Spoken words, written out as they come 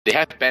They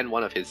have banned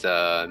one of his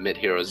mid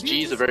heroes.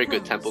 G is a very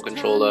good tempo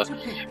controller,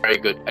 very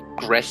good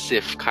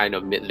aggressive kind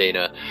of mid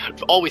laner.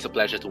 Always a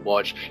pleasure to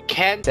watch.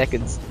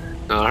 Seconds.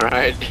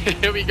 Alright,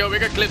 here we go. We're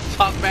gonna clip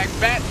Talk back.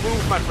 Bad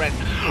move, my friend.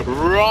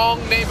 Wrong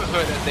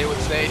neighborhood, as they would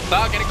say.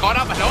 Thug getting caught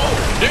up, and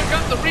oh, here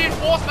comes the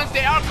reinforcements.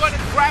 They are going to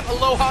grab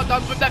Aloha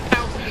done with that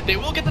pounce. They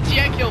will get the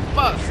TI kill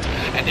first,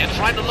 and they're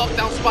trying to lock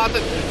down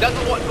Spartan.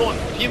 Doesn't want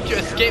him to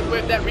escape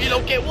with that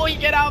relocate. Will he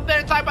get out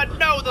there in time? But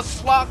no, the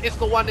slug is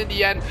the one in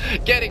the end,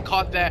 getting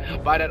caught there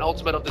by that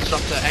ultimate of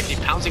Disruptor, actually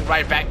pouncing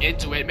right back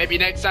into it. Maybe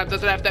next time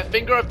doesn't have that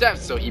finger of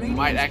death, so he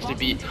might actually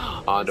be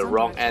on the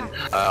wrong end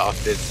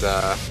of this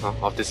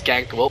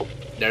gank. Well,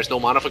 there's no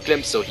mana for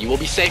Glimpse, so he will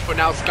be safe for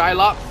now.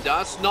 Skylark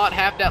does not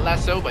have that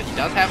lasso, but he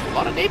does have a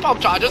lot of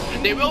napalm charges.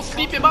 They will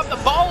sleep him up. The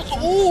balls,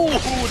 ooh,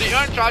 the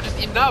urn charges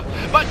enough.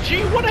 But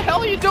gee, what the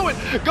hell are you doing?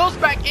 Goes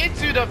back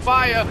into the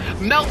fire,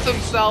 melts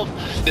himself,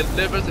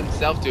 delivers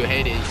himself to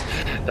Hades,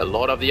 the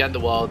Lord of the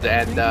Underworld,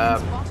 and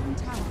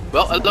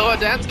well, Aloha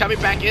Dance coming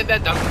back in there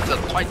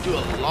doesn't quite do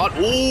a lot.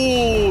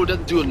 Ooh,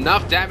 doesn't do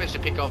enough damage to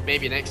pick off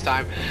maybe next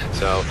time.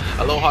 So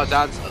Aloha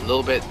Dance a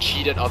little bit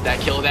cheated of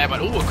that kill there,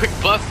 but ooh, a quick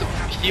burst of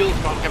heal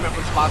from coming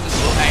from Spartan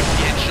will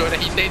actually ensure that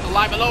he stays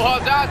alive. Aloha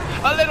Dance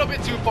a little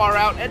bit too far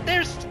out, and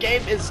this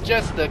game is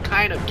just the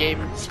kind of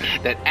games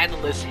that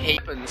analysts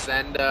hate.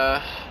 And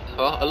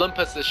well,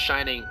 Olympus is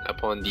shining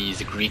upon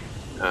these Greek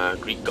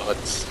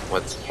gods.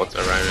 What's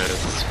around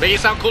us? Make it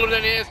sound cooler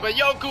than it is, but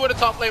Yoku in the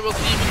top lane. We'll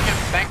see if he can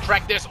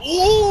backtrack this.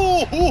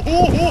 Ooh,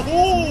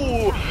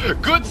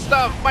 good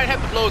stuff. Might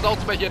have to blow his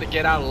ultimate here to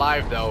get out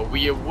alive, though.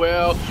 We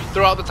will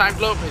throw out the time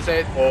globe. He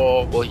said,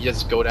 or will he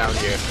just go down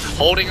here?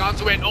 Holding on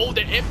to it. Oh,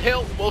 the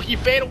impale. Will he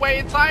fade away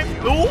in time?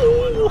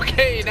 Ooh,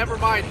 okay, never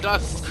mind.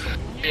 Does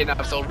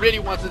enough. So really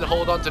wants to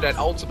hold on to that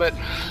ultimate,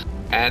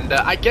 and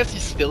I guess he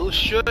still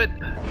should,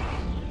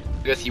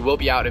 because he will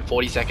be out in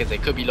 40 seconds. They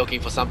could be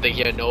looking for something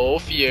here. No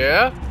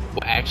fear.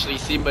 We'll actually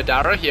see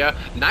Madara here.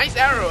 Nice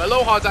arrow.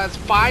 Aloha Dance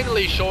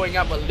finally showing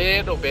up a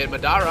little bit.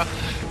 Madara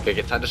can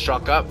get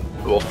Thunderstruck up.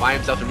 Will find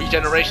himself a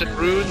regeneration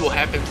rune. Will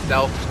have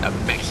himself a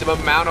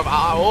maximum amount of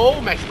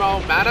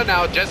maximum mana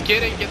now. Just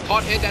kidding. Gets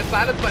caught in that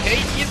silence, but hey,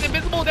 he is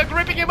invisible. They're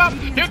gripping him up.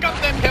 Here comes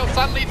the impale.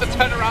 Suddenly the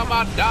turnaround.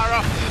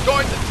 Madara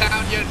going to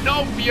town here.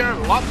 No fear.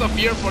 Lots of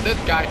fear for this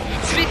guy.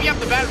 Sleeping up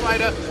the Bat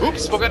Rider.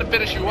 Oops, we're gonna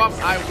finish you up.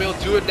 I will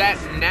do that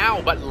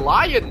now. But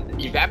Lion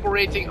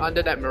evaporating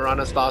under that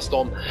Mirana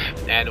Starstorm.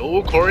 And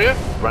oh, Courier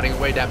running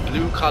away. That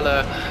blue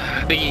color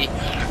thingy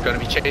gonna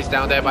be chased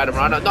down there by the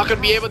Mirana. Not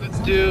gonna be able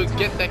to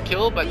get that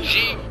kill, but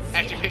G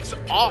actually picks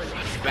off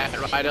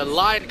Bat Rider.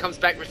 Lion comes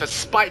back with a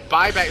spite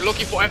buyback,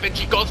 looking for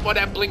FNG, goes for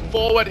that blink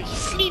forward. He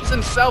sleeps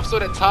himself so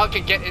that Tug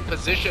can get in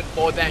position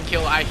for that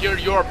kill. I hear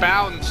you're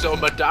bound, so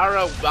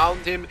Madara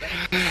bound him,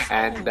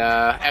 and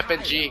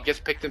FNG gets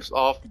picked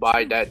off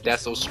by that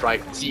Deso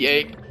Strike.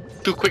 CA,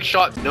 too quick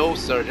shot? No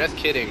sir, just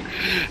kidding.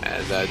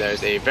 And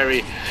there's a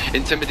very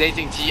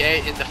intimidating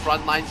TA in the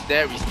front lines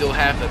there. We still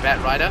have the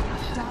Bat Rider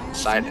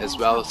side as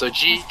well. So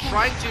G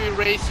trying to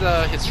erase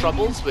his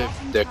troubles with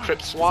the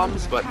Crypt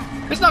Swarms, but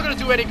it's not going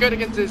to do any good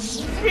against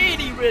this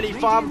really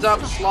farmed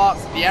up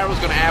slots. The arrow's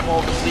going to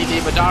airball completely.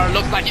 Madara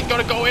looks like he's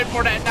going to go in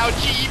for that. Now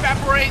G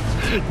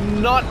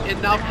evaporates. Not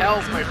enough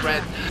health, my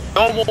friend.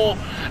 No more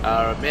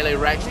melee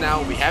racks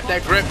now. We have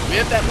that grip. We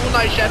have that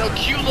Moonlight Shadow.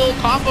 Cute little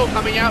combo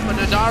coming out, but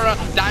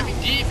Madara diving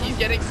deep. He's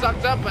getting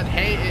sucked up, but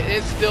hey, it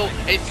is still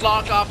a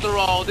slog after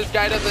all. This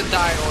guy doesn't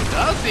die, or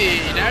does he?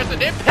 There's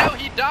an impale.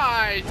 He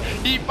dies.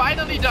 He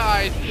finally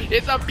dies.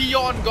 It's a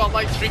beyond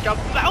godlike streak.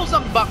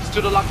 $1,000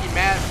 to the lucky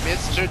man,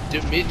 Mr.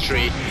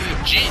 Dimitri.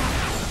 G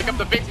pick up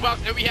the big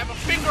bucks, and we have a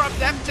finger of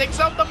death. Takes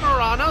out the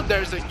Mirana.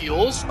 There's the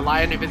Eels. A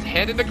Lion with his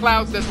head in the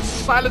clouds. There's a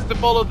Silence to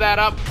follow that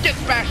up.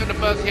 Gets bashed on the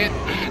first hit.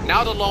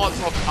 Now the Lords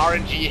of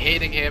RNG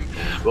hating him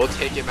will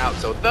take him out.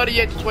 So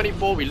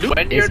 38-24. We lose.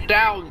 When you're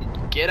down,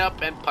 get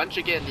up and punch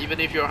again, even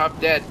if you're half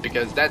dead,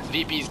 because that's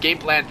VP's game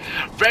plan.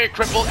 Very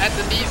crippled at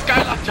the knees.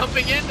 Skylark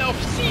jumping in though,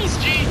 sees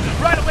G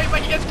right away,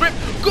 but he gets gripped.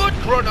 Good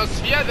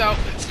Chronosphere though,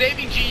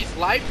 saving G's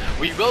life.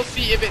 We will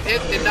see if it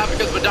is enough,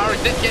 because Madara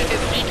did get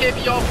his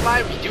BKB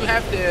offline. We do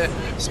have the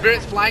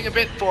spirits flying a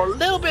bit for a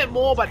little bit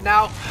more, but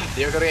now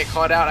they're gonna get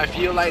caught out. I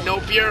feel like no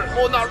fear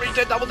will not reach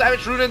a double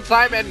damage rune in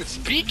time. And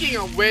speaking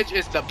of which,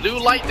 is the blue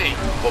lightning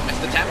for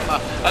Mr.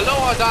 Templar.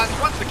 Aloha Dance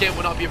once again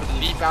will not be able to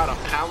leap out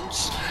of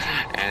pounce.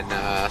 And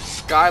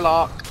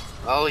Skylark,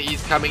 well,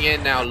 he's coming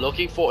in now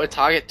looking for a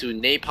target to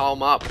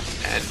napalm up.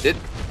 And did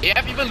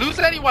AF even lose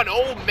anyone?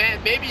 Oh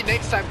man, maybe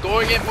next time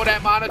going in for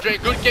that mana drain.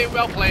 Good game,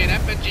 well played.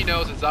 FNG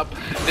knows it's up.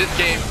 This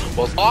game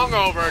was long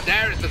over.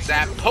 There is the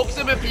zap. Pokes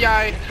him in the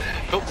eye.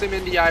 Pokes him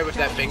in the eye with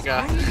that finger.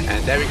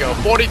 And there we go.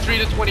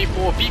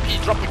 43-24.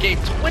 VP drop a game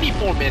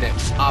 24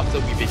 minutes after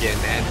we begin.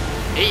 And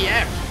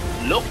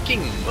AF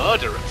looking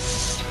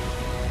murderous.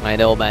 I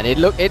know, man. It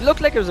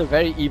looked like it was a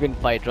very even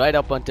fight right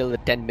up until the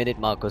 10-minute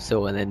mark or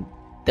so, and then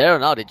there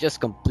on out, it just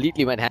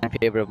completely went in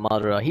favor of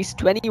Madara. He's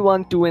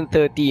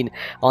 21-2-13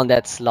 on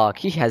that slog.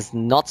 He has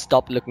not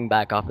stopped looking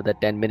back after that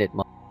 10-minute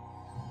mark.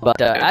 But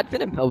at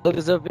FINEM, a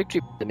well-deserved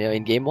victory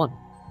in game 1.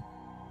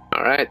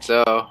 Alright,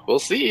 so we'll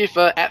see if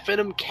at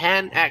FINEM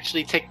can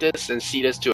actually take this and see this to